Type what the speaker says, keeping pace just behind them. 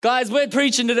Guys, we're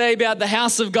preaching today about the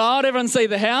house of God. Everyone say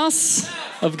the house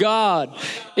of God.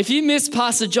 If you missed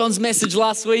Pastor John's message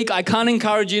last week, I can't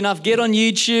encourage you enough. Get on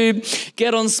YouTube,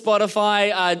 get on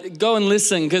Spotify, go and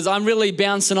listen because I'm really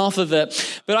bouncing off of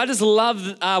it. But I just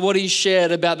love what he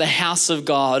shared about the house of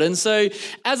God. And so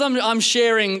as I'm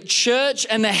sharing, church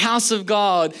and the house of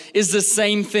God is the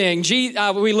same thing.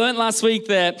 We learned last week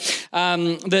that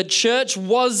the church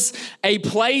was a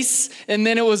place and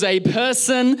then it was a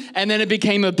person and then it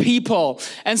became a people.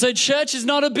 And so church is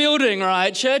not a building,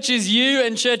 right? Church is you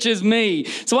and church is me.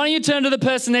 So why don't you turn to the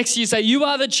person next to you and say, you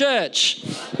are the church.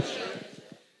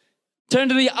 Turn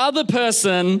to the other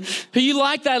person who you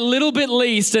like that little bit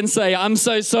least and say, I'm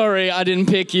so sorry I didn't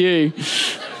pick you.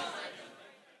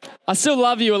 I still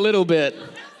love you a little bit.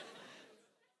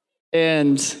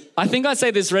 And I think I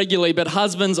say this regularly, but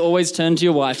husbands always turn to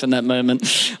your wife in that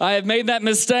moment. I have made that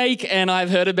mistake and I've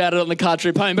heard about it on the car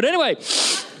trip home. But anyway,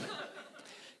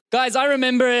 guys, I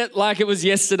remember it like it was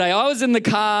yesterday. I was in the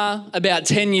car about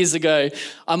 10 years ago.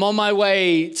 I'm on my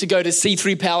way to go to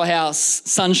C3 Powerhouse,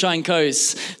 Sunshine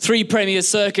Coast, 3 Premier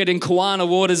Circuit in Kawana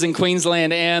Waters in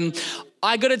Queensland. And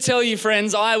I got to tell you,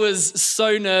 friends, I was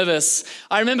so nervous.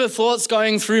 I remember thoughts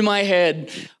going through my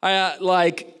head,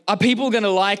 are people going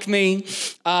to like me?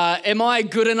 Am I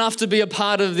good enough to be a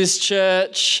part of this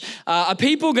church? Are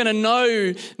people going to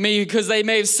know me because they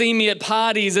may have seen me at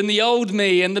parties and the old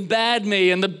me and the bad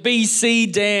me and the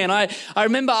BC Dan? I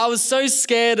remember I was so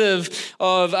scared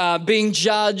of being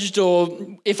judged or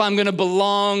if I'm going to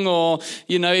belong or,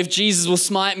 if Jesus will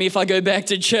smite me if I go back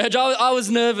to church. I was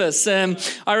nervous. And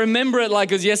I remember it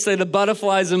like it was yesterday, the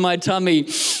butterflies in my tummy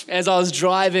as I was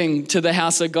driving to the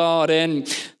house of God. And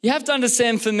you have to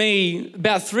understand, for me,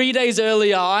 about 3 days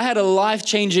earlier, I had a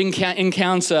life-changing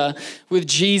encounter with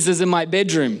Jesus in my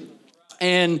bedroom.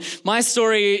 And my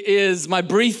story is, my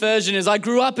brief version is, I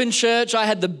grew up in church. I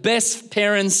had the best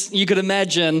parents you could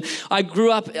imagine. I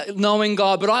grew up knowing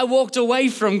God, but I walked away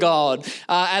from God.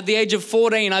 At the age of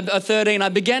 13, I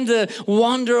began to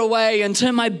wander away and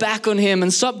turn my back on him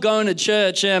and stop going to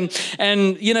church. And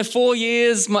 4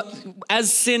 years,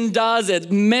 as sin does,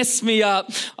 it messed me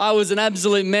up. I was an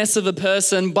absolute mess of a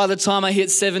person by the time I hit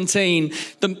 17,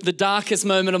 the darkest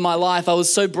moment of my life. I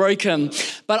was so broken.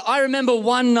 But I remember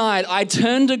one night, I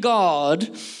turned to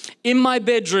God in my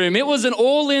bedroom. It was an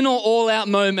all in or all out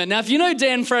moment. Now, if you know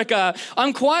Dan Frecker,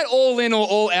 I'm quite all in or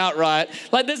all out, right?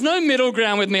 Like there's no middle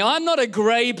ground with me. I'm not a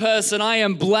gray person. I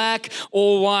am black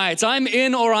or white. I'm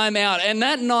in or I'm out. And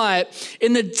that night,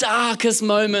 in the darkest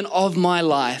moment of my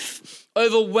life,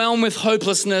 overwhelmed with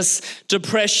hopelessness,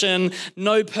 depression,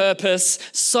 no purpose,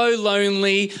 so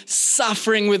lonely,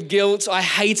 suffering with guilt. I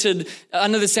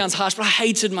know this sounds harsh, but I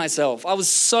hated myself. I was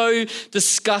so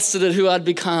disgusted at who I'd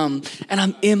become. And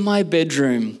I'm in my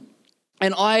bedroom.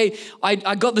 And I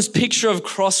got this picture of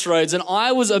Crossroads, and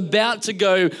I was about to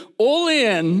go all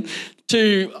in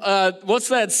to, what's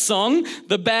that song?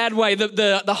 The Bad Way,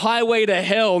 the highway to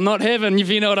hell, not heaven, if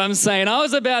you know what I'm saying. I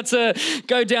was about to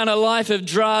go down a life of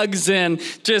drugs and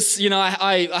just,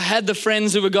 I had the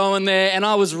friends who were going there and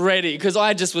I was ready because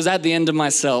I just was at the end of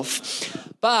myself.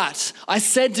 But I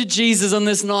said to Jesus on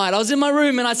this night, I was in my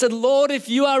room and I said, Lord, if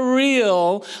you are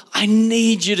real, I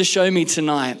need you to show me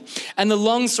tonight. And the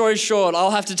long story short,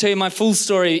 I'll have to tell you my full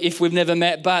story if we've never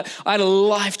met, but I had a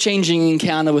life-changing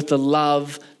encounter with the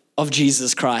love of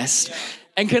Jesus Christ.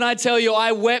 And can I tell you,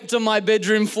 I wept on my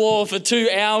bedroom floor for 2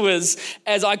 hours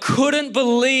as I couldn't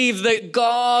believe that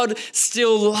God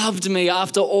still loved me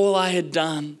after all I had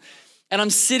done. And I'm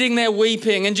sitting there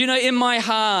weeping. And in my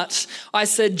heart, I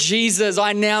said, Jesus,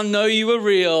 I now know you are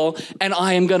real and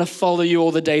I am going to follow you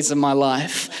all the days of my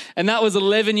life. And that was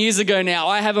 11 years ago now.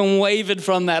 I haven't wavered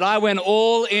from that. I went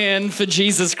all in for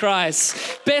Jesus Christ.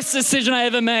 Best decision I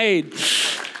ever made.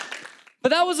 But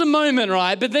that was a moment,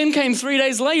 right? But then came 3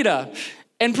 days later.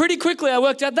 And pretty quickly I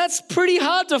worked out that's pretty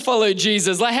hard to follow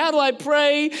Jesus. Like, how do I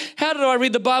pray? How do I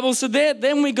read the Bible? So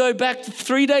then we go back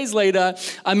 3 days later.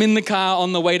 I'm in the car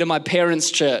on the way to my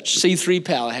parents' church, C3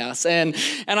 Powerhouse. And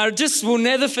I just will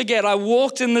never forget, I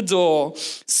walked in the door,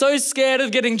 so scared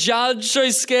of getting judged, so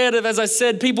scared of, as I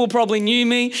said, people probably knew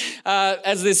me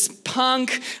as this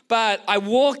punk. But I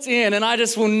walked in and I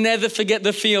just will never forget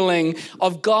the feeling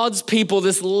of God's people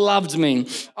just loved me.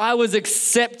 I was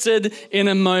accepted in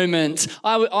a moment.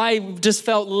 I just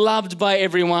felt loved by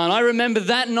everyone. I remember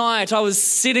that night I was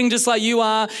sitting just like you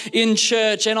are in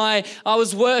church and I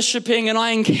was worshiping and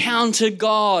I encountered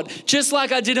God just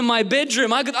like I did in my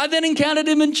bedroom. I then encountered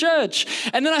him in church.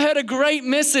 And then I heard a great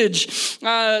message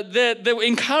that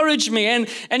encouraged me. And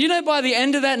by the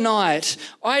end of that night,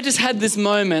 I just had this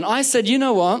moment. I said, you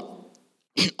know what?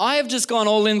 I have just gone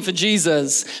all in for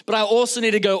Jesus, but I also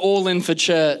need to go all in for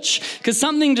church, because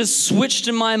something just switched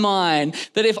in my mind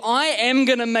that if I am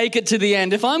going to make it to the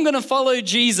end, if I'm going to follow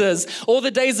Jesus all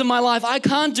the days of my life, I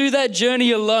can't do that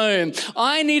journey alone.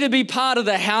 I need to be part of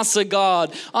the house of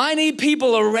God. I need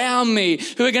people around me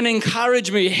who are going to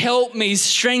encourage me, help me,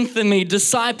 strengthen me,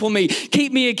 disciple me,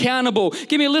 keep me accountable,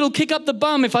 give me a little kick up the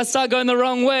bum if I start going the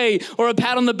wrong way, or a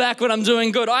pat on the back when I'm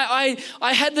doing good. I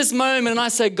had this moment and I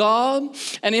said, God,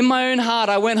 and in my own heart,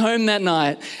 I went home that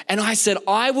night and I said,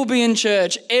 I will be in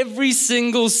church every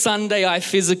single Sunday I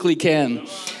physically can.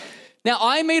 Now,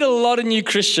 I meet a lot of new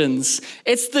Christians.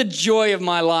 It's the joy of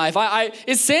my life.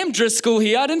 Is Sam Driscoll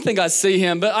here? I didn't think I'd see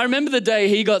him, but I remember the day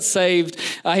he got saved.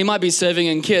 He might be serving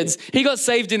in kids. He got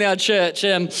saved in our church.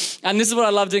 And this is what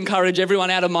I love to encourage everyone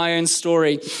out of my own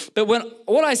story. But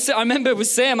I remember with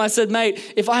Sam, I said,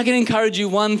 mate, if I can encourage you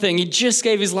one thing, he just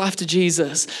gave his life to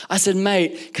Jesus. I said,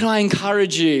 mate, can I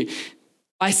encourage you?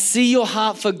 I see your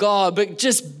heart for God, but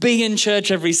just be in church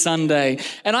every Sunday.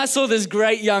 And I saw this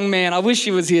great young man. I wish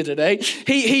he was here today.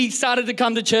 He started to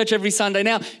come to church every Sunday.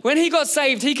 Now, when he got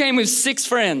saved, he came with 6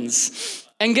 friends.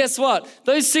 And guess what?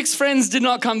 Those 6 friends did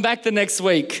not come back the next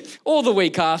week, or the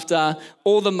week after,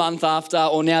 or the month after,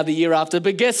 or now the year after.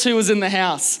 But guess who was in the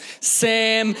house?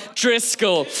 Sam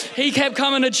Driscoll. He kept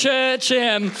coming to church,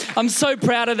 and I'm so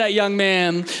proud of that young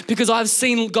man because I've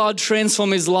seen God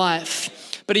transform his life.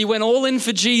 But he went all in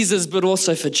for Jesus, but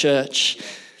also for church.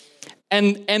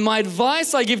 And my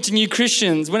advice I give to new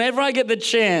Christians, whenever I get the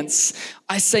chance,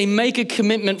 I say, make a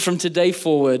commitment from today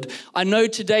forward. I know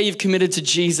today you've committed to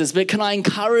Jesus, but can I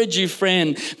encourage you,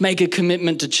 friend, make a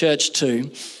commitment to church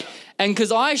too? And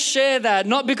because I share that,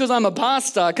 not because I'm a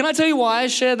pastor. Can I tell you why I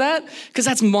share that? Because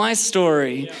that's my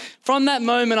story. Yeah. From that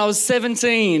moment, I was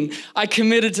 17, I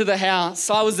committed to the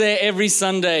house. I was there every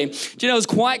Sunday. Do you know, it was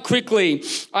quite quickly,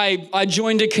 I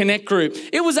joined a Connect group.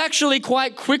 It was actually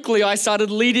quite quickly I started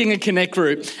leading a Connect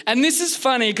group. And this is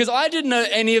funny because I didn't know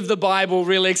any of the Bible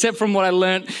really, except from what I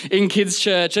learned in kids'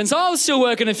 church. And so I was still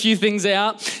working a few things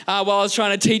out while I was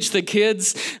trying to teach the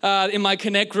kids in my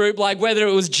Connect group, like whether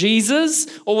it was Jesus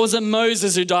or was it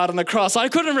Moses who died on the cross. I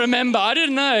couldn't remember. I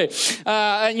didn't know.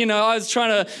 I was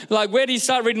trying to, like, where do you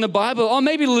start reading the Bible? Oh,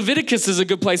 maybe Leviticus is a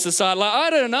good place to start. Like, I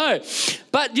don't know.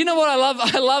 But you know what I love?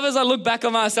 I love as I look back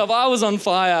on myself, I was on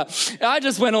fire. I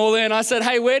just went all in. I said,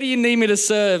 hey, where do you need me to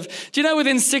serve? Do you know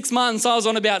within 6 months, I was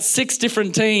on about 6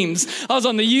 different teams. I was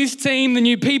on the youth team, the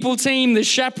new people team, the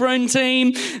chaperone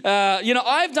team.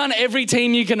 I've done every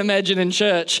team you can imagine in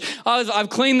church. I've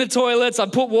cleaned the toilets.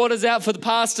 I've put waters out for the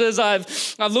pastors. I've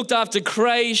looked after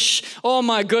creche. Oh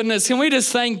my goodness. Can we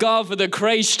just thank God for the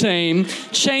creche team?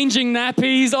 Changing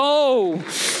nappies. Oh,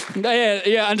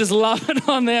 yeah, I'm just loving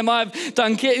on them. I've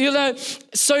done,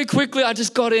 so quickly I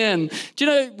just got in. Do you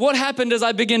know what happened as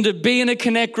I began to be in a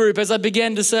Connect group, as I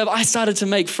began to serve, I started to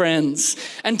make friends.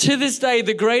 And to this day,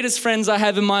 the greatest friends I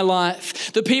have in my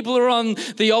life, the people who are on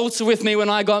the altar with me when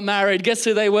I got married, guess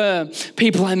who they were?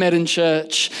 People I met in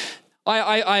church.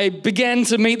 I began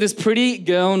to meet this pretty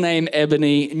girl named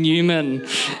Ebony Newman,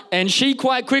 and she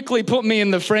quite quickly put me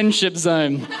in the friendship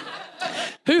zone.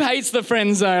 Who hates the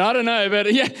friend zone? I don't know,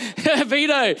 but yeah,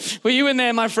 Vito, were you in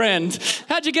there, my friend?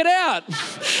 How'd you get out?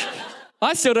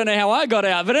 I still don't know how I got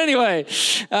out, but anyway.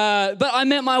 But I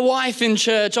met my wife in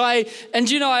church.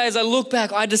 As I look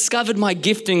back, I discovered my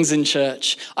giftings in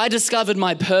church. I discovered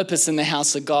my purpose in the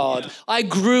house of God. Yeah. I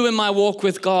grew in my walk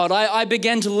with God. I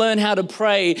began to learn how to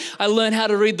pray. I learned how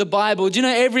to read the Bible. Do you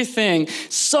know everything?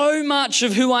 So much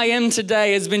of who I am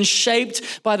today has been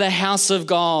shaped by the house of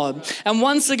God. And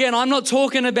once again, I'm not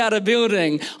talking about a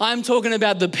building. I'm talking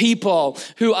about the people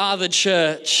who are the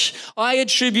church. I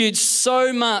attribute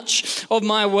so much of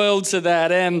my world to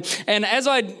that. And as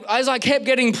I kept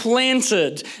getting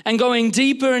planted and going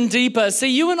deeper and deeper, see,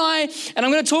 you and I'm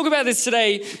going to talk about this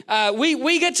today,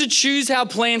 we get to choose how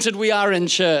planted we are in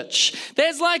church.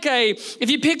 There's if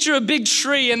you picture a big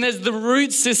tree and there's the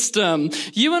root system,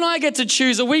 you and I get to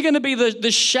choose, are we going to be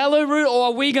the shallow root, or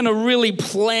are we going to really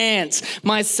plant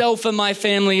myself and my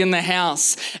family in the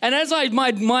house? And as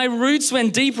my roots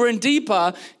went deeper and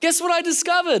deeper, guess what I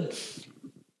discovered?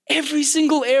 Every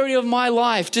single area of my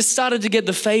life just started to get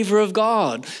the favor of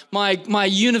God. My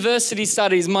university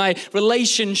studies, my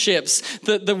relationships,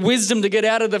 the wisdom to get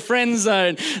out of the friend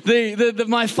zone,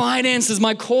 my finances,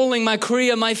 my calling, my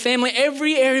career, my family,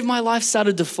 every area of my life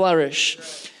started to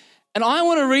flourish. And I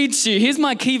want to read to you, here's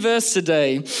my key verse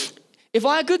today. If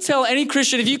I could tell any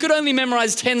Christian, if you could only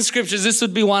memorize 10 scriptures, this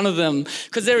would be one of them,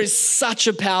 because there is such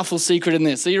a powerful secret in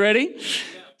this. Are you ready? Yeah.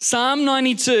 Psalm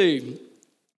 92.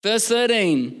 Verse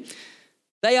 13,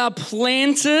 they are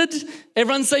planted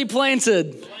Everyone say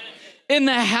planted. In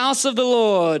the house of the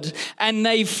Lord, and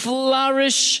they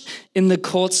flourish in the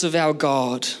courts of our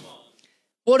God.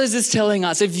 What is this telling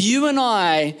us? If you and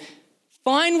I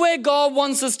find where God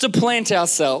wants us to plant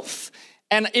ourselves,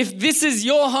 and if this is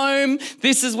your home,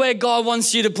 this is where God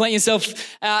wants you to plant yourself,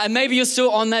 and maybe you're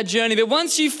still on that journey, but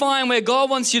once you find where God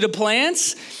wants you to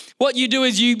plant, what you do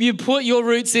is you put your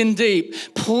roots in deep.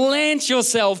 Plant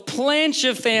yourself, plant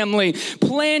your family,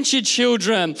 plant your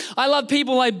children. I love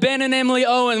people like Ben and Emily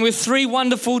Owen with 3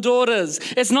 wonderful daughters.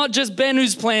 It's not just Ben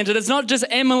who's planted, it's not just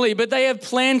Emily, but they have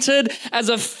planted as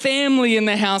a family in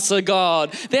the house of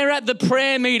God. They're at the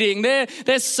prayer meeting,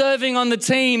 they're serving on the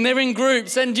team, they're in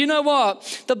groups. And do you know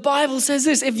what? The Bible says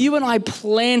this, if you and I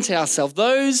plant ourselves,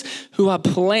 those who are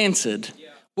planted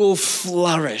will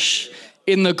flourish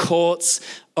in the courts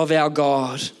of our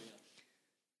God.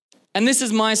 And this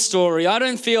is my story. I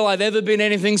don't feel I've ever been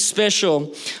anything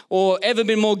special or ever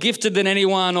been more gifted than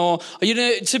anyone, or,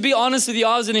 to be honest with you,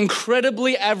 I was an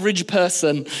incredibly average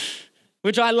person,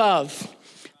 which I love.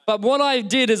 But what I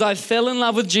did is I fell in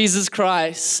love with Jesus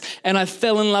Christ and I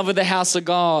fell in love with the house of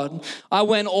God. I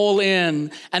went all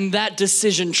in, and that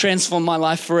decision transformed my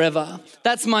life forever.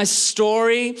 That's my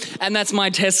story and that's my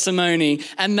testimony.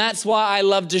 And that's why I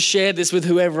love to share this with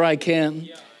whoever I can.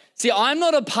 See, I'm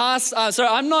not a pastor.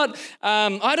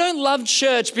 I don't love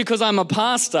church because I'm a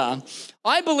pastor.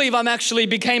 I believe I'm actually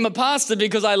became a pastor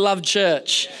because I love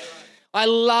church. I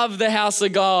love the house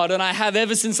of God, and I have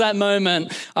ever since that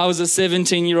moment. I was a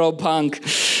 17-year-old punk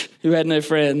who had no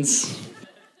friends.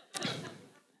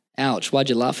 Ouch, why'd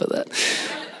you laugh at that?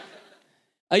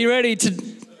 Are you ready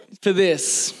for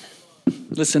this?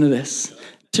 Listen to this.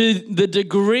 To the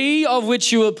degree of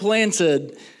which you are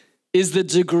planted is the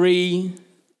degree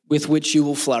with which you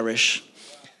will flourish.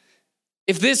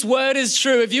 If this word is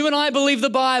true, if you and I believe the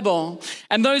Bible,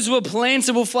 and those who are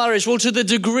planted will flourish, well, to the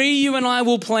degree you and I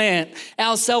will plant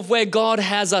ourselves where God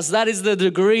has us, that is the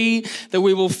degree that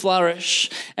we will flourish.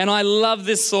 And I love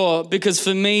this thought because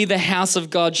for me, the house of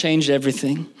God changed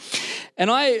everything. And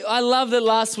I love that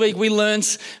last week we learned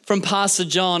from Pastor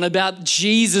John about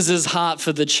Jesus' heart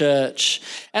for the church.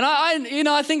 And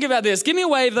I think about this. Give me a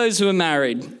wave, those who are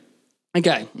married.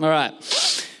 Okay, all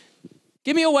right.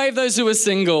 Give me a wave, those who are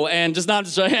single, and just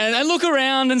and look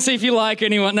around and see if you like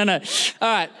anyone. No. All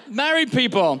right, married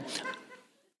people.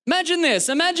 Imagine this.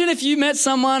 Imagine if you met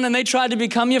someone and they tried to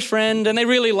become your friend and they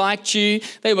really liked you.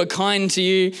 They were kind to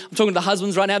you. I'm talking to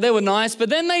husbands right now. They were nice, but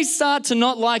then they start to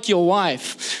not like your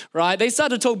wife, right? They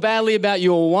start to talk badly about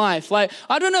your wife. Like,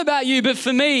 I don't know about you, but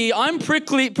for me, I'm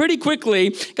pretty quickly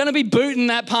going to be booting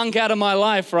that punk out of my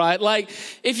life, right? Like,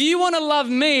 if you want to love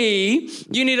me,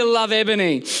 you need to love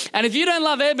Ebony. And if you don't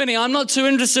love Ebony, I'm not too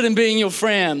interested in being your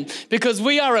friend because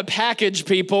we are a package,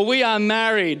 people. We are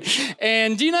married.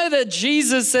 And do you know that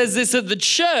Jesus says this at the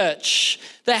church,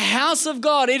 the house of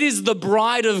God, it is the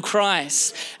bride of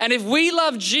Christ. And if we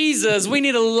love Jesus, we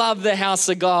need to love the house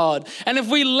of God. And if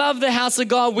we love the house of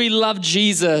God, we love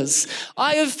Jesus.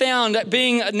 I have found that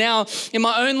being now in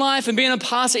my own life and being a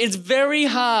pastor, it's very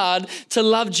hard to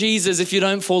love Jesus if you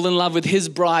don't fall in love with his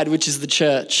bride, which is the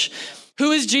church.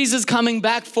 Who is Jesus coming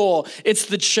back for? It's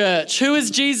the church. Who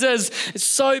is Jesus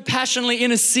so passionately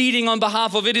interceding on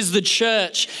behalf of? It is the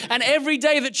church. And every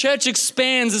day the church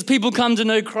expands as people come to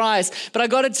know Christ. But I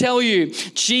got to tell you,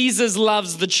 Jesus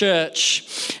loves the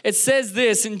church. It says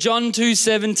this in John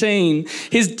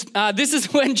 2:17. This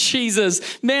is when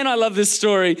Jesus, man, I love this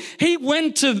story. He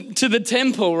went to the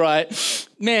temple, right?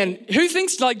 Man, who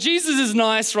thinks like Jesus is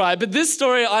nice, right? But this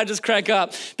story, I just crack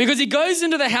up because he goes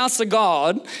into the house of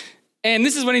God. And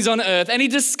this is when he's on earth, and he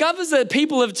discovers that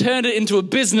people have turned it into a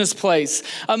business place,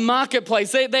 a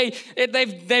marketplace.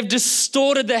 They've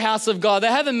distorted the house of God. They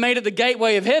haven't made it the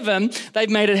gateway of heaven. They've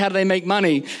made it how do they make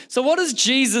money. So what does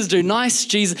Jesus do? Nice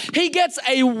Jesus. He gets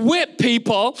a whip,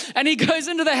 people, and he goes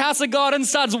into the house of God and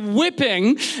starts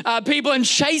whipping people and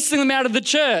chasing them out of the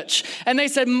church. And they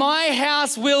said, my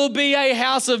house will be a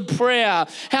house of prayer.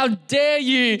 How dare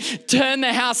you turn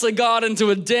the house of God into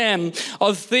a den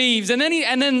of thieves? And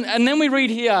then we read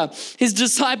here, his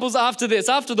disciples after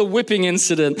the whipping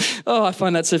incident. Oh, I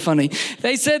find that so funny.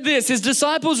 They said this, his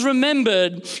disciples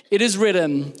remembered, it is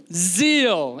written,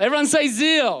 zeal. Everyone say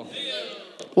zeal.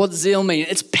 What zeal mean?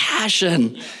 It's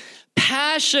passion.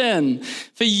 Passion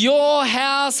for your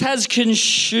house has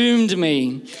consumed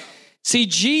me. See,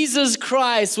 Jesus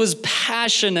Christ was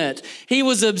passionate. He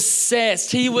was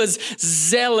obsessed. He was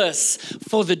zealous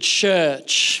for the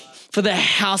church. for the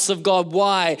house of God.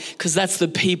 Why? Because that's the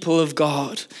people of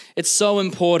God. It's so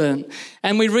important.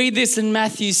 And we read this in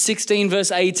Matthew 16,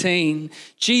 verse 18.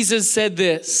 Jesus said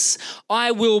this,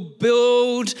 I will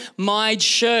build my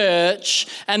church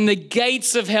and the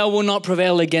gates of hell will not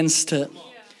prevail against it.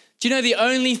 Do you know the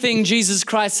only thing Jesus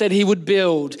Christ said he would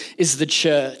build is the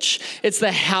church? It's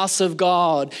the house of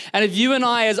God. And if you and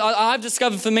as I've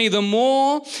discovered for me, the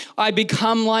more I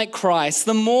become like Christ,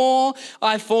 the more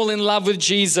I fall in love with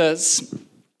Jesus,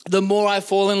 the more I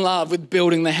fall in love with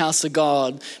building the house of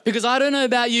God. Because I don't know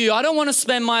about you, I don't want to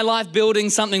spend my life building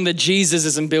something that Jesus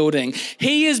isn't building.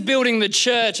 He is building the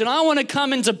church, and I want to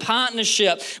come into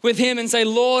partnership with him and say,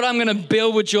 Lord, I'm going to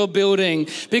build what you're building.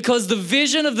 Because the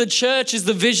vision of the church is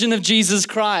the vision of Jesus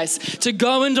Christ, to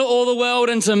go into all the world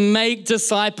and to make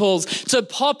disciples, to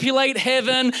populate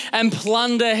heaven and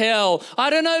plunder hell. I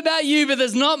don't know about you, but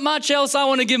there's not much else I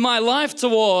want to give my life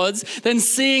towards than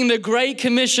seeing the Great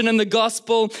Commission and the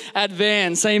gospel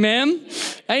advance. Amen?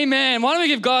 Amen. Why don't we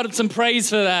give God some praise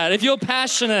for that? If you're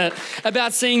passionate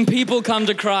about seeing people come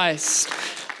to Christ,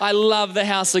 I love the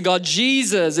house of God.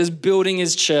 Jesus is building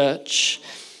his church.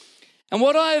 And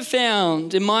what I have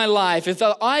found in my life, if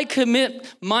I commit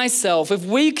myself, if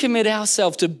we commit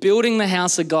ourselves to building the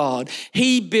house of God,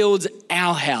 he builds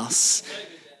our house.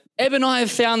 Eb and I have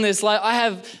found this, I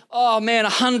have,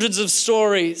 hundreds of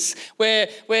stories where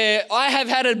I have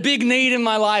had a big need in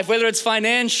my life, whether it's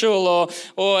financial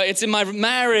or it's in my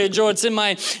marriage or it's in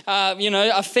my,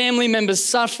 a family member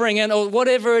suffering or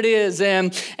whatever it is.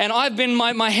 And I've been,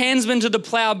 my hand's been to the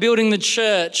plow building the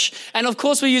church. And of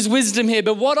course we use wisdom here,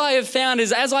 but what I have found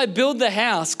is as I build the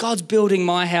house, God's building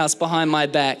my house behind my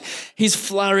back. He's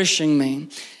flourishing me.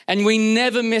 And we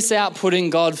never miss out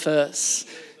putting God first.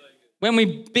 When we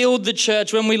build the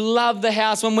church, when we love the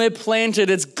house, when we're planted,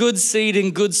 it's good seed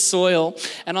in good soil.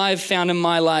 And I have found in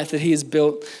my life that he has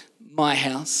built my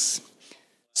house.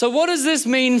 So what does this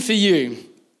mean for you?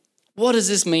 What does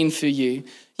this mean for you?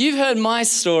 You've heard my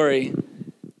story,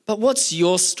 but what's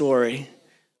your story?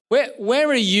 Where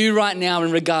are you right now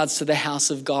in regards to the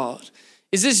house of God?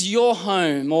 Is this your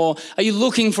home or are you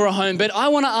looking for a home? But I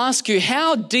want to ask you,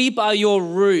 how deep are your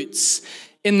roots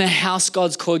in the house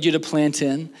God's called you to plant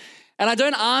in? And I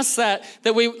don't ask that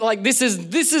we like this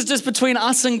is just between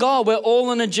us and God. We're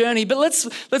all on a journey. But let's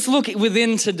look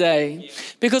within today.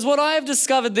 Because what I have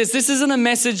discovered this isn't a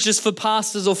message just for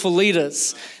pastors or for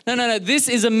leaders. No. This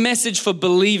is a message for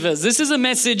believers. This is a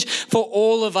message for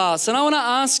all of us. And I want to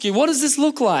ask you, what does this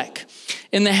look like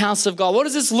in the house of God? What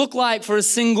does this look like for a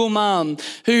single mom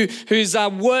who's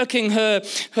working her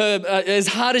as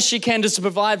hard as she can just to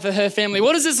provide for her family?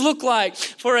 What does this look like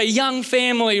for a young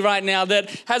family right now that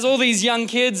has all these young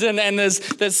kids and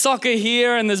there's soccer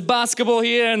here and there's basketball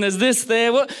here and there's this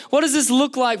there? What does this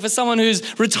look like for someone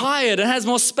who's retired and has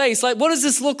more space? Like, what does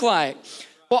this look like?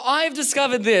 Well, I've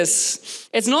discovered this.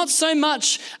 It's not so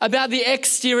much about the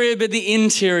exterior, but the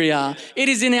interior. It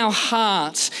is in our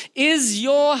heart. Is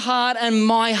your heart and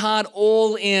my heart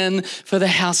all in for the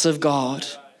house of God?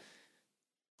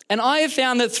 And I have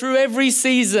found that through every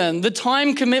season, the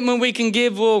time commitment we can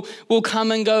give will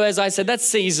come and go, as I said. That's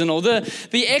seasonal.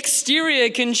 The exterior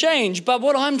can change, but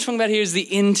what I'm talking about here is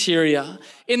the interior.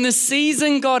 In the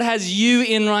season God has you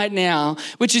in right now,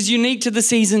 which is unique to the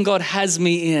season God has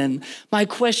me in, my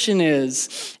question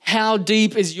is, how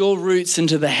deep is your roots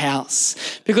into the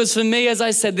house? Because for me, as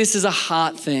I said, this is a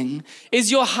heart thing.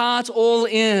 Is your heart all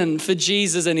in for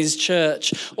Jesus and his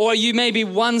church? Or are you maybe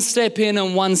one step in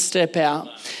and one step out?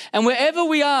 And wherever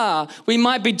we are, we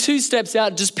might be 2 steps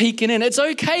out just peeking in. It's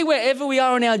okay wherever we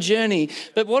are on our journey.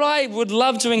 But what I would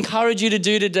love to encourage you to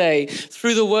do today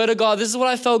through the word of God, this is what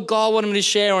I felt God wanted me to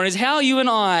share on, is how you and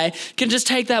I can just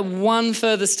take that one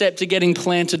further step to getting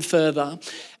planted further.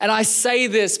 And I say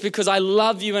this because I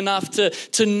love you enough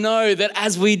to know that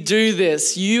as we do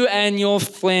this, you and your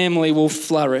family will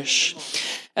flourish.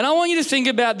 And I want you to think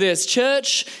about this.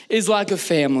 Church is like a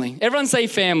family. Everyone say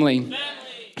family.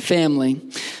 Family.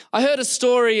 I heard a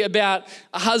story about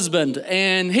a husband,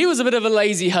 and he was a bit of a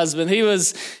lazy husband. He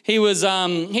loved his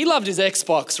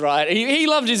Xbox, right? He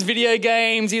loved his video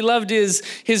games. He loved his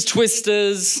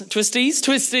twisties.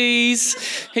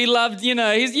 He loved,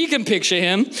 you can picture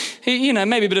him. He,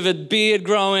 maybe a bit of a beard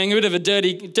growing, a bit of a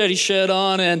dirty shirt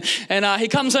on, and he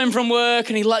comes home from work,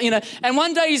 and and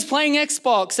one day he's playing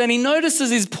Xbox, and he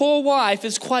notices his poor wife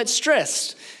is quite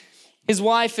stressed. His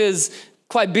wife is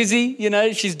quite busy,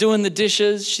 she's doing the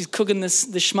dishes, she's cooking the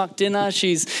schmuck dinner,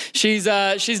 she's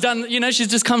done, she's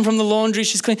just come from the laundry,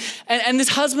 she's clean. And this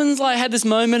husband's had this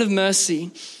moment of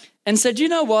mercy and said, you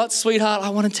know what, sweetheart, I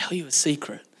want to tell you a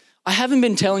secret. I haven't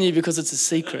been telling you because it's a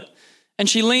secret. And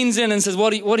she leans in and says,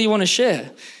 what do you want to share?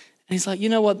 And he's like, you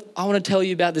know what? I want to tell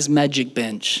you about this magic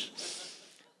bench.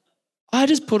 I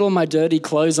just put all my dirty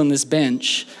clothes on this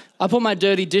bench. I put my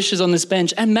dirty dishes on this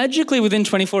bench, and magically within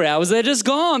 24 hours, they're just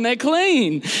gone. They're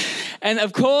clean. And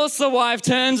of course, the wife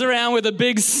turns around with a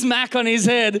big smack on his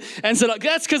head and said,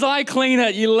 that's because I clean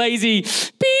it, you lazy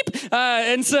beep.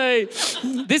 And so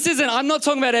I'm not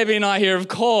talking about Abby and I here, of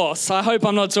course. I hope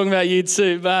I'm not talking about you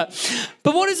too. But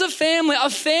what is a family?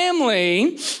 A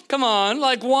family, come on,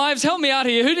 like wives, help me out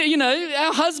here.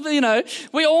 Our husband,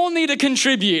 we all need to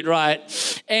contribute, right?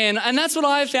 And that's what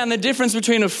I've found, the difference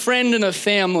between a friend and a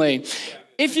family.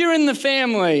 If you're in the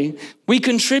family, we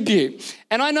contribute.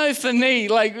 And I know for me,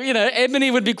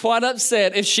 Ebony would be quite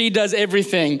upset if she does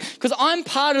everything because I'm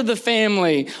part of the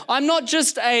family. I'm not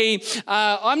just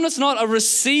not a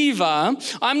receiver.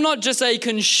 I'm not just a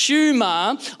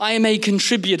consumer. I am a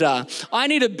contributor. I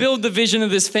need to build the vision of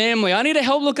this family. I need to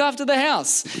help look after the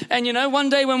house. And one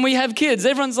day when we have kids,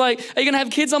 everyone's like, are you going to have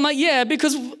kids? I'm like, yeah,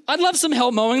 because I'd love some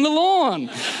help mowing the lawn.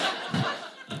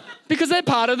 Because they're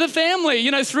part of the family.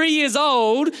 3 years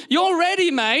old, you're ready,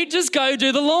 mate. Just go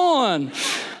do the lawn.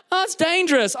 Oh, it's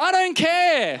dangerous. I don't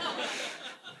care.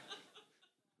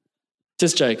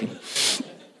 Just joking.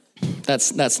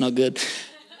 That's not good.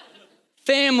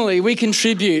 Family, we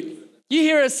contribute. You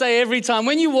hear us say every time,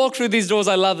 when you walk through these doors,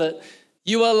 I love it.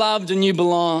 You are loved and you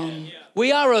belong.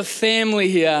 We are a family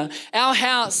here. Our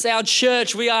house, our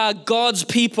church, we are God's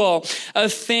people, a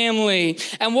family.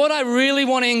 And what I really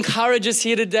want to encourage us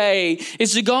here today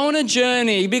is to go on a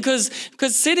journey because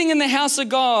sitting in the house of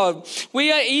God,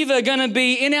 we are either going to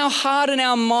be in our heart and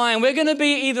our mind, we're going to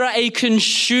be either a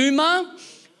consumer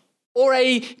or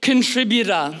a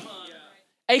contributor.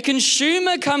 A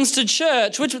consumer comes to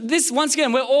church, once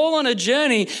again, we're all on a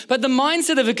journey, but the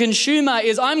mindset of a consumer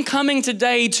is I'm coming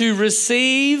today to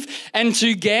receive and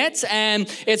to get, and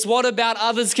it's what about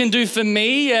others can do for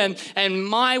me and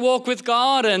my walk with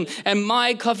God and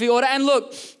my coffee order. And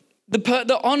look,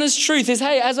 the honest truth is,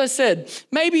 hey, as I said,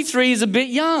 maybe 3 is a bit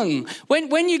young.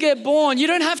 When you get born, you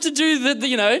don't have to do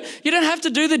you don't have to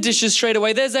do the dishes straight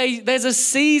away. There's a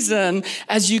season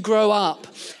as you grow up.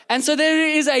 And so there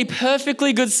is a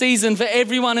perfectly good season for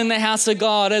everyone in the house of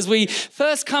God as we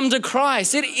first come to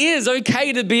Christ. It is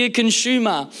okay to be a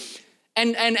consumer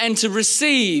and to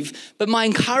receive. But my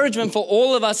encouragement for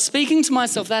all of us, speaking to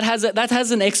myself, that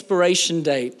has an expiration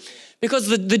date. Because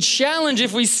the challenge,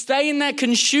 if we stay in that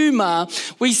consumer,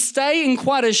 we stay in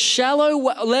quite a shallow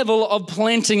level of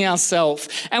planting ourselves.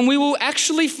 And we will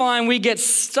actually find we get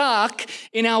stuck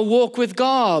in our walk with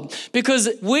God because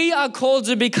we are called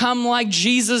to become like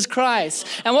Jesus Christ.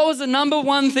 And what was the number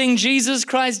one thing Jesus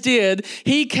Christ did?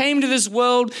 He came to this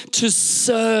world to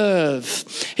serve.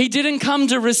 He didn't come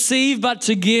to receive, but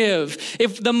to give.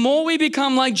 If the more we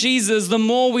become like Jesus, the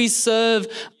more we serve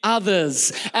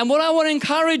others. And what I want to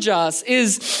encourage us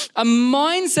is a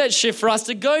mindset shift for us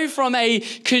to go from a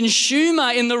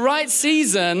consumer in the right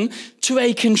season to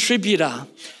a contributor.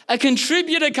 A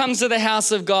contributor comes to the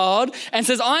house of God and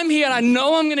says, I'm here and I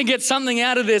know I'm going to get something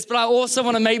out of this, but I also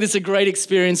want to make this a great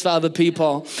experience for other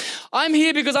people. I'm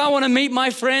here because I want to meet my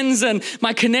friends and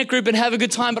my connect group and have a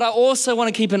good time, but I also want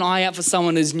to keep an eye out for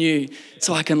someone who's new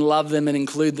so I can love them and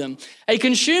include them. A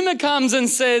consumer comes and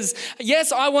says,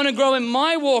 yes, I want to grow in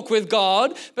my walk with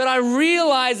God, but I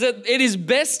realize that it is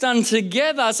best done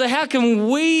together. So how can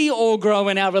we all grow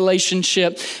in our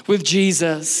relationship with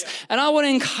Jesus? And I want to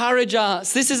encourage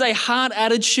us. This is a heart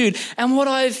attitude. And what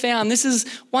I have found, this is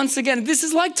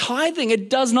like tithing. It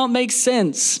does not make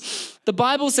sense. The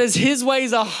Bible says his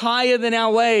ways are higher than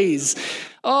our ways.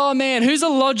 Oh man, who's a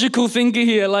logical thinker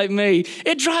here like me?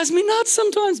 It drives me nuts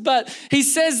sometimes, but he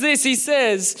says this,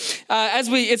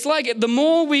 it's like the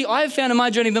more I've found in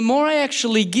my journey, the more I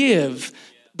actually give,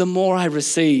 the more I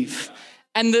receive.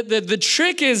 And the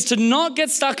trick is to not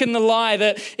get stuck in the lie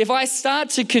that if I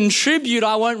start to contribute,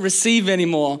 I won't receive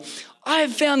anymore. I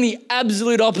have found the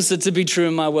absolute opposite to be true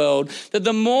in my world. That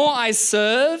the more I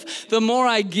serve, the more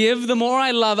I give, the more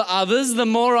I love others, the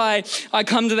more I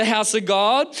come to the house of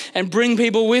God and bring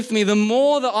people with me, the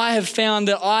more that I have found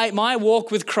that my walk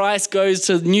with Christ goes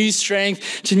to new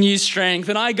strength.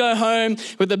 And I go home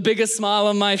with a bigger smile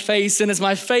on my face and it's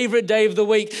my favorite day of the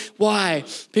week. Why?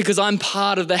 Because I'm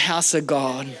part of the house of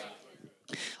God.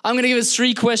 I'm going to give us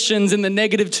 3 questions in the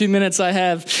negative 2 minutes I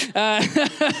have.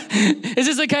 Is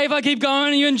this okay if I keep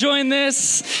going? Are you enjoying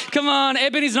this? Come on,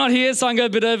 Ebony's not here, so I can go a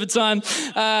bit over time.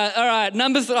 All right,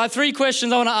 3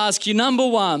 questions I want to ask you. Number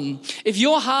 1, if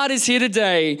your heart is here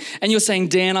today and you're saying,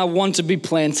 Dan, I want to be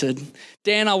planted.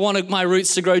 Dan, I want my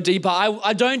roots to grow deeper.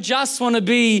 I don't just want to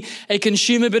be a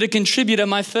consumer, but a contributor.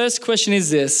 My first question is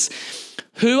this.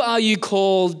 Who are you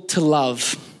called to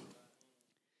love?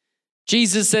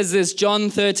 Jesus says this, John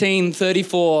 13,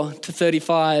 34 to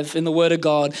 35 in the Word of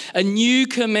God. A new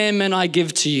commandment I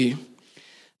give to you,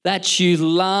 that you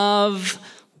love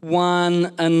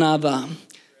one another.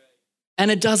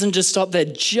 And it doesn't just stop there.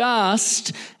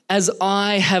 Just as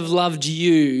I have loved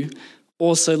you,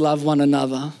 also love one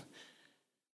another.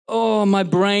 Oh, my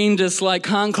brain just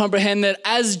can't comprehend that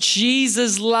as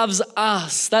Jesus loves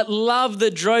us, that love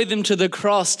that drove him to the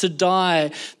cross to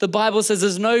die. The Bible says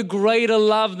there's no greater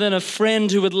love than a friend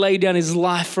who would lay down his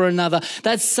life for another.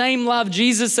 That same love,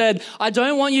 Jesus said, I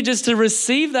don't want you just to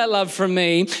receive that love from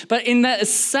me, but in that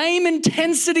same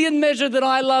intensity and measure that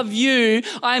I love you,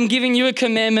 I am giving you a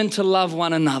commandment to love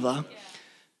one another.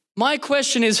 My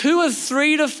question is, who are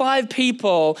 3 to 5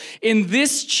 people in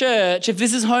this church, if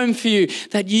this is home for you,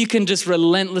 that you can just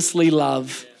relentlessly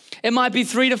love? It might be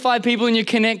 3 to 5 people in your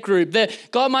connect group. That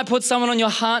God might put someone on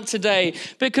your heart today.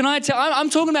 But can I tell,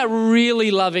 I'm talking about really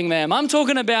loving them. I'm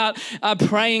talking about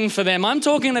praying for them. I'm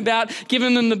talking about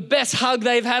giving them the best hug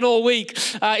they've had all week,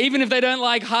 even if they don't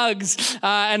like hugs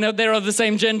and they're of the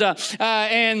same gender.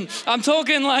 And I'm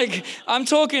talking,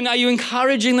 are you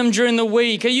encouraging them during the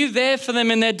week? Are you there for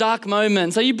them in their dark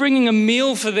moments? Are you bringing a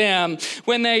meal for them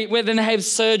when they have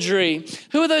surgery?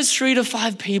 Who are those 3 to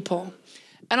 5 people?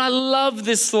 And I love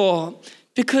this thought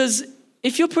because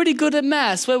if you're pretty good at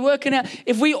maths, we're working out,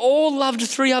 if we all loved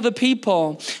 3 other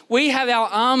people, we have our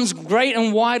arms great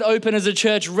and wide open as a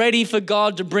church, ready for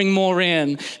God to bring more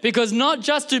in. Because not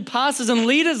just do pastors and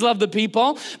leaders love the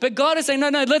people, but God is saying, no,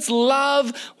 let's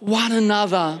love one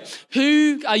another.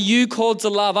 Who are you called to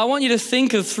love? I want you to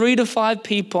think of 3 to 5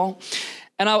 people.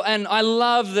 And I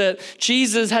love that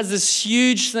Jesus has this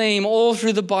huge theme all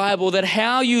through the Bible that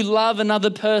how you love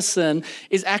another person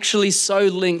is actually so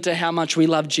linked to how much we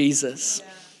love Jesus.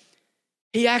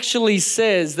 He actually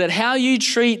says that how you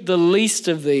treat the least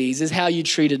of these is how you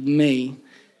treated me.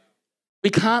 We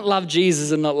can't love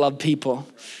Jesus and not love people.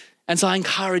 And so I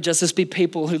encourage us to be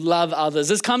people who love others.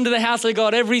 Let's come to the house of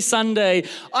God every Sunday.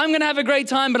 I'm going to have a great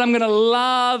time, but I'm going to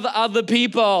love other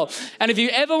people. And if you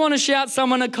ever want to shout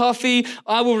someone a coffee,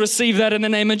 I will receive that in the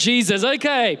name of Jesus.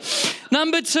 Okay.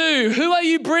 Number 2, who are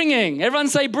you bringing? Everyone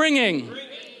say bringing.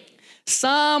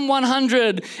 Psalm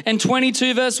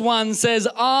 122 verse 1 says,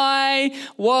 I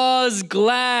was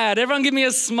glad. Everyone give me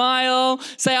a smile.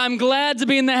 Say, I'm glad to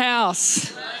be in the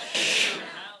house.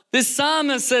 This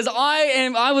psalmist says,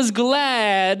 I was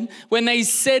glad when they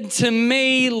said to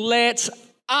me, let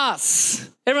us.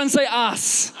 Everyone say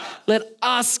us. Let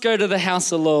us go to the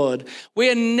house of the Lord.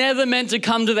 We are never meant to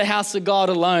come to the house of God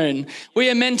alone. We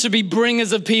are meant to be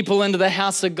bringers of people into the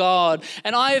house of God.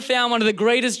 And I have found one of the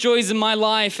greatest joys in my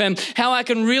life and how I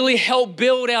can really help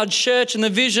build our church and the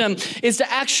vision is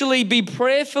to actually be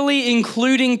prayerfully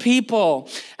including people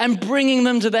and bringing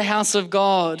them to the house of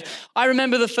God. I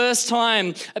remember the first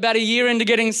time, about a year into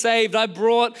getting saved, I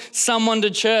brought someone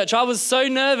to church. I was so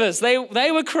nervous.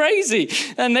 They were crazy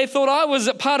and they thought I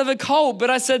was part of a cult, but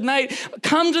I said, mate,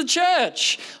 come to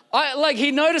church.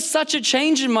 He noticed such a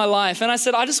change in my life. And I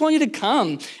said, I just want you to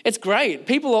come. It's great.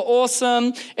 People are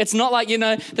awesome. It's not like,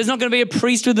 there's not going to be a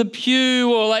priest with a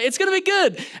pew or it's going to be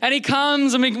good. And he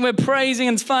comes and we're praising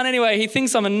and it's fun. Anyway, he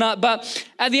thinks I'm a nut. But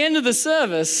at the end of the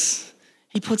service,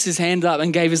 he puts his hand up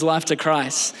and gave his life to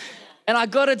Christ. And I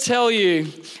got to tell you,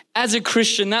 as a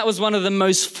Christian, that was one of the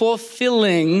most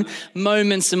fulfilling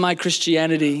moments in my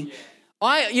Christianity.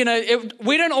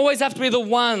 We don't always have to be the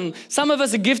one. Some of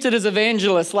us are gifted as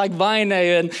evangelists, like Vine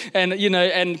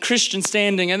and Christian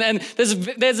Standing. And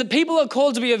there's people who are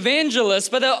called to be evangelists,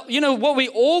 but what we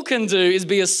all can do is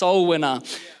be a soul winner.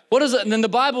 What is it? And then the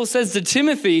Bible says to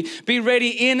Timothy, be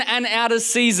ready in and out of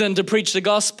season to preach the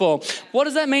gospel. What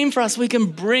does that mean for us? We can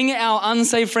bring our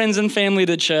unsaved friends and family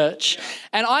to church.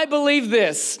 And I believe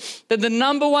this, that the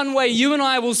number one way you and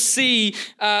I will see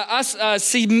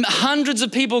see hundreds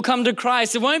of people come to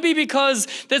Christ, it won't be because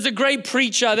there's a great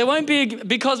preacher. It won't be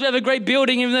because we have a great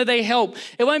building, even though they help.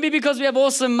 It won't be because we have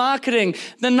awesome marketing.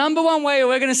 The number one way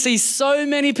we're going to see so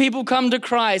many people come to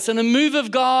Christ and the move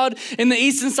of God in the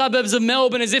eastern suburbs of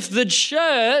Melbourne is if the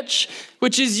church,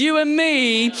 which is you and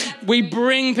me, we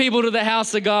bring people to the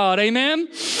house of God. Amen?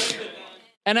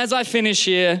 And as I finish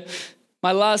here,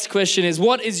 my last question is,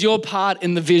 what is your part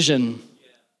in the vision?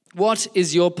 What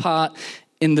is your part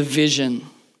in the vision?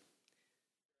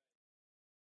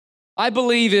 I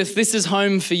believe if this is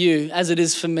home for you, as it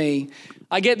is for me,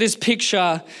 I get this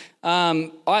picture.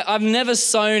 I've never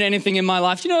sewn anything in my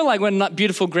life. Like when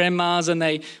beautiful grandmas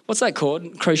and what's that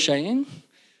called? Crocheting?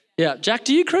 Yeah. Jack,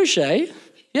 do you crochet?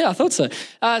 Yeah, I thought so.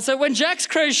 So when Jack's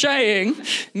crocheting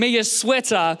me a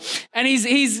sweater, and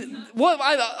he's what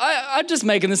I'm just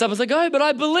making this up as I go, but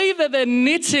I believe that they're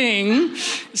knitting,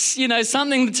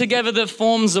 something together that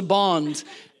forms a bond.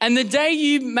 And the day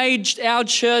you made our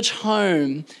church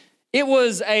home, it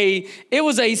was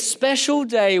a special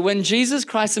day when Jesus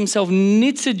Christ himself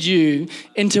knitted you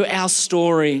into our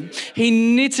story.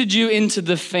 He knitted you into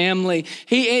the family.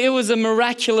 It was a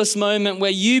miraculous moment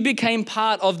where you became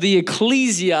part of the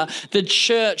ecclesia, the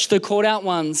church, the called out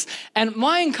ones. And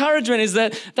my encouragement is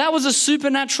that was a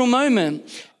supernatural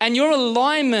moment. And your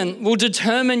alignment will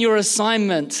determine your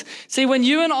assignment. See, when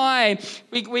you and I,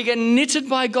 we get knitted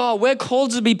by God, we're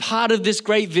called to be part of this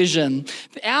great vision.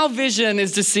 Our vision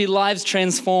is to see lives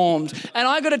transformed. And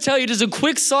I got to tell you, just a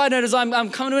quick side note as I'm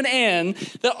coming to an end,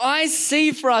 that I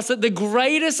see for us that the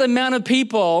greatest amount of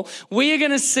people we are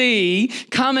going to see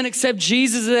come and accept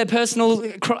Jesus as their personal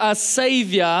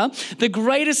savior, the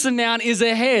greatest amount is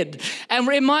ahead. And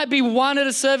it might be one at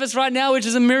a service right now, which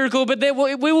is a miracle, but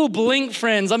we will blink,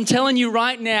 friends. I'm telling you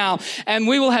right now, and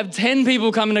we will have 10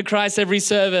 people coming to Christ every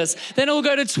service. Then it'll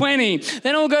go to 20.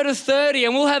 Then it'll go to 30,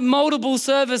 and we'll have multiple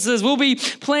services. We'll be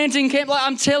planting camp.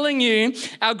 I'm telling you,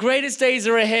 our greatest days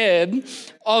are ahead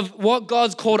of what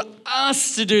God's called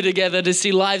us to do together to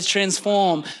see lives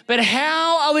transform. But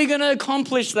how are we going to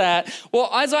accomplish that? Well,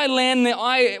 as I land there,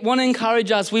 I want to encourage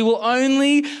us. We will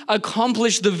only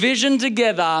accomplish the vision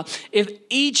together if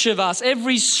each of us,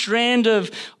 every strand of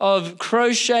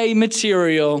crochet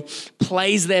material,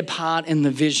 plays their part in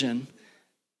the vision.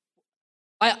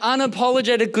 I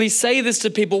unapologetically say this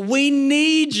to people. We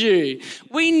need you.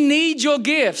 We need your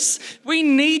gifts. We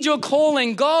need your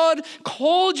calling. God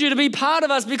called you to be part of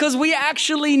us because we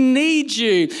actually need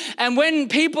you. And when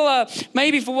people are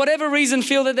maybe for whatever reason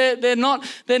feel that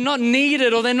they're not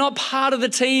needed or they're not part of the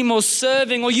team or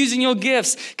serving or using your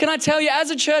gifts, can I tell you,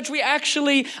 as a church, we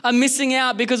actually are missing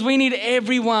out because we need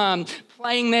everyone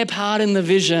playing their part in the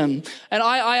vision. And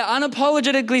I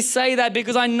unapologetically say that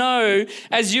because I know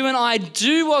as you and I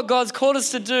do what God's called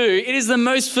us to do, it is the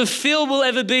most fulfilled we'll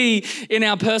ever be in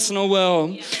our personal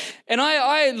world. Yeah. And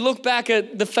I look back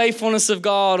at the faithfulness of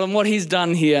God and what he's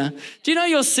done here. Do you know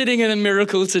you're sitting in a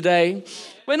miracle today?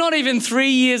 We're not even 3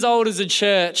 years old as a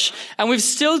church, and we've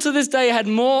still to this day had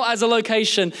more as a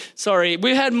location.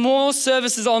 We've had more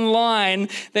services online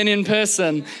than in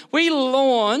person. We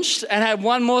launched and had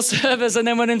one more service and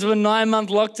then went into a 9-month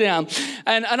lockdown.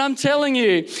 And I'm telling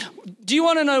you, do you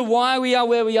want to know why we are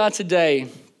where we are today?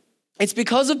 It's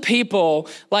because of people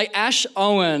like Ash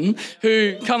Owen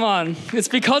it's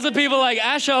because of people like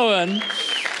Ash Owen.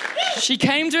 She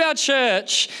came to our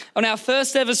church on our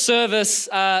first ever service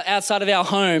outside of our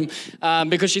home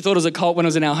because she thought it was a cult when it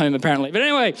was in our home, apparently. But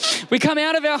anyway, we come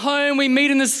out of our home, we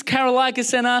meet in this Carolina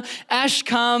Center. Ash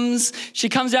comes. She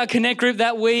comes to our Connect group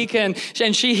that week, and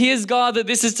she hears God that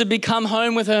this is to become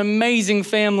home with her amazing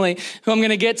family, who I'm going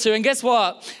to get to. And guess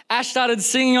what? Ash started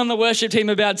singing on the worship team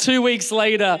about 2 weeks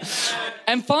later.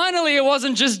 And finally, it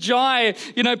wasn't just Jai,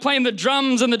 playing the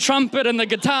drums and the trumpet and the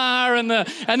guitar and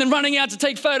then running out to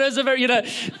take photos of her,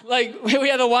 like we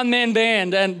had a one-man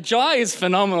band. And Jai is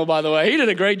phenomenal, by the way. He did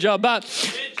a great job. But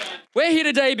we're here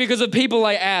today because of people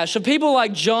like Ash, of people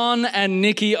like John and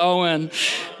Nikki Owen.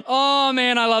 Oh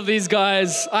man, I love these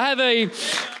guys. I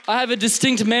have a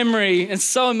distinct memory. It's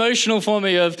so emotional for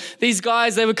me of these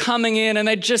guys. They were coming in and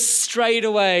they just strayed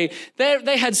away.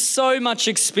 They had so much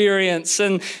experience,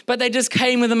 but they just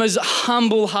came with the most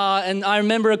humble heart. And I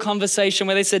remember a conversation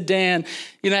where they said, Dan,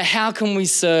 how can we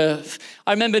serve?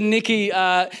 I remember Nikki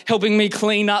helping me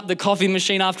clean up the coffee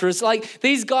machine after us. Like,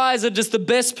 these guys are just the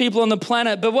best people on the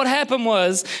planet. But what happened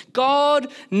was God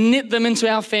knit them into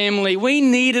our family. We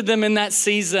needed them in that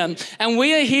season. And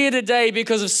we are here today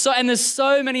because of and there's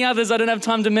so many others I don't have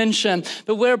time to mention,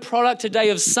 but we're a product today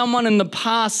of someone in the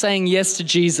past saying yes to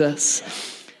Jesus.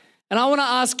 And I want to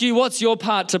ask you, what's your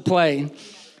part to play?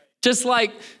 Just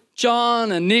like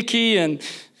John and Nikki and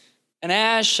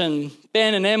Ash and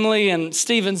Ben and Emily and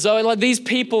Steve and Zoe, like these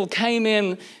people came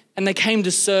in and they came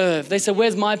to serve. They said,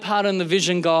 where's my part in the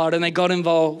vision, God? And they got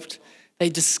involved. They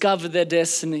discovered their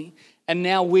destiny. And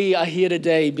now we are here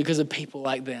today because of people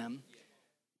like them.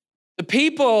 The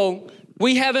people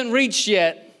we haven't reached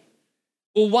yet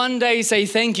will one day say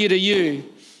thank you to you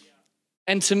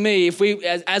and to me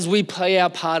as we play our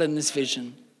part in this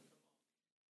vision.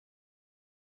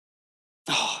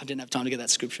 Oh, I didn't have time to get that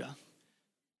scripture.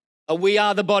 We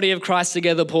are the body of Christ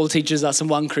together, Paul teaches us in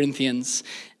 1 Corinthians.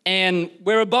 And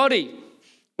we're a body.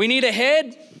 We need a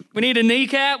head, We need a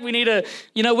kneecap. We need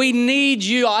we need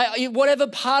you. Whatever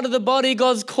part of the body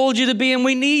God's called you to be in,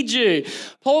 we need you.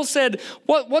 Paul said,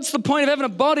 what's the point of having a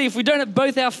body if we don't have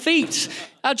both our feet?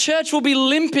 Our church will be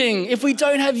limping if we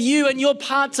don't have you and your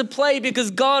part to play,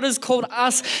 because God has called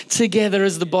us together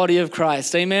as the body of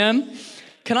Christ. Amen.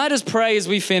 Can I just pray as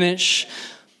we finish?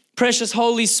 Precious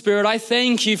Holy Spirit, I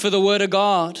thank you for the word of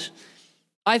God.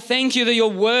 I thank you that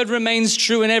your word remains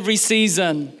true in every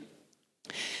season.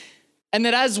 And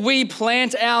that as we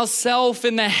plant ourselves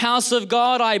in the house of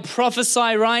God, I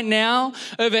prophesy right now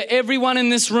over everyone in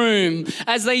this room,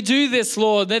 as they do this,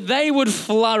 Lord, that they would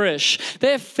flourish,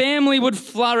 their family would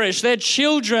flourish, their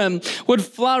children would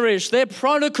flourish, their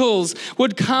prodigals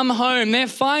would come home, their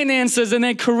finances and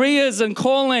their careers and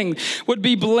calling would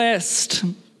be blessed.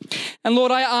 And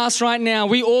Lord, I ask right now,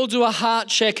 we all do a heart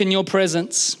check in your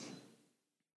presence.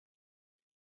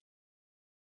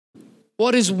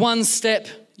 What is one step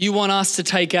you want us to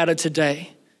take out of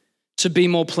today to be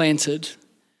more planted?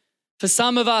 For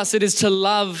some of us, it is to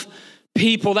love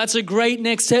people. That's a great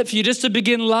next step for you, just to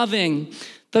begin loving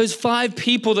those 5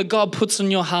 people that God puts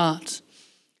in your heart.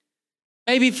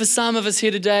 Maybe for some of us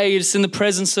here today, it's in the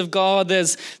presence of God.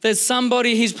 There's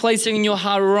somebody He's placing in your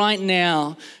heart right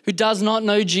now who does not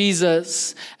know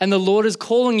Jesus. And the Lord is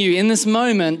calling you in this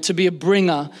moment to be a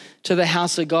bringer to the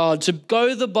house of God, to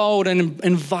go the bold and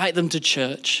invite them to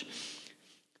church.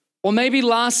 Or maybe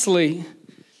lastly,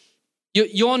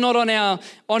 you're not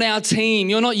on our team.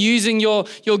 You're not using your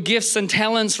gifts and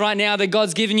talents right now that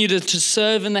God's given you to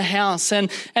serve in the house.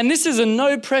 And this is a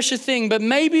no pressure thing, but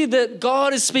maybe that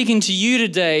God is speaking to you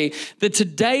today, that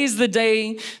today is the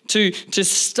day to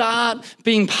start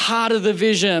being part of the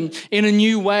vision in a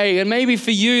new way. And maybe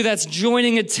for you, that's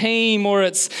joining a team, or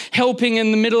it's helping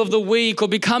in the middle of the week, or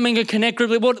becoming a connect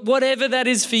group. Whatever that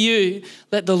is for you,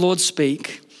 let the Lord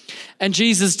speak. And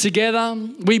Jesus, together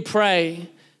we pray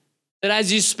that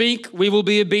as you speak, we will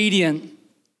be obedient.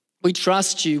 We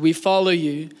trust you, we follow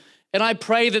you. And I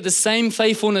pray that the same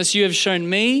faithfulness you have shown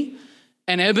me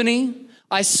and Ebony,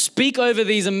 I speak over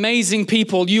these amazing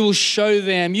people, you will show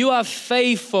them. You are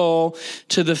faithful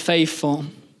to the faithful.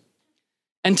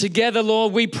 And together,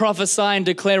 Lord, we prophesy and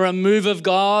declare a move of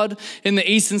God in the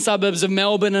eastern suburbs of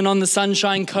Melbourne and on the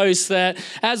Sunshine Coast, that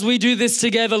as we do this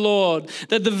together, Lord,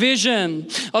 that the vision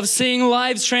of seeing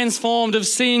lives transformed, of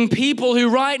seeing people who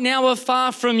right now are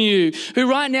far from you, who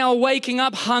right now are waking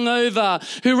up hungover,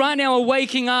 who right now are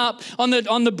waking up on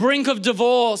the brink of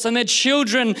divorce, and their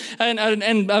children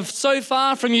and are so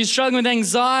far from you, struggling with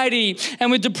anxiety and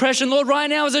with depression. Lord,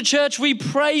 right now as a church, we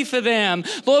pray for them.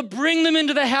 Lord, bring them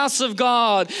into the house of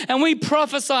God. And we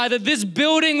prophesy that this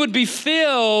building would be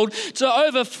filled to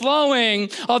overflowing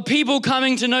of people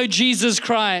coming to know Jesus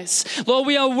Christ. Lord,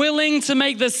 we are willing to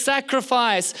make the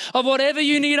sacrifice of whatever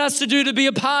you need us to do to be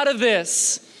a part of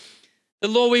this. That,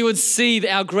 Lord, we would see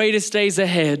our greatest days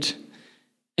ahead.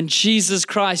 And Jesus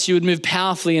Christ, you would move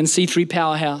powerfully in C3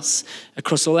 Powerhouse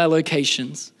across all our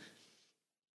locations.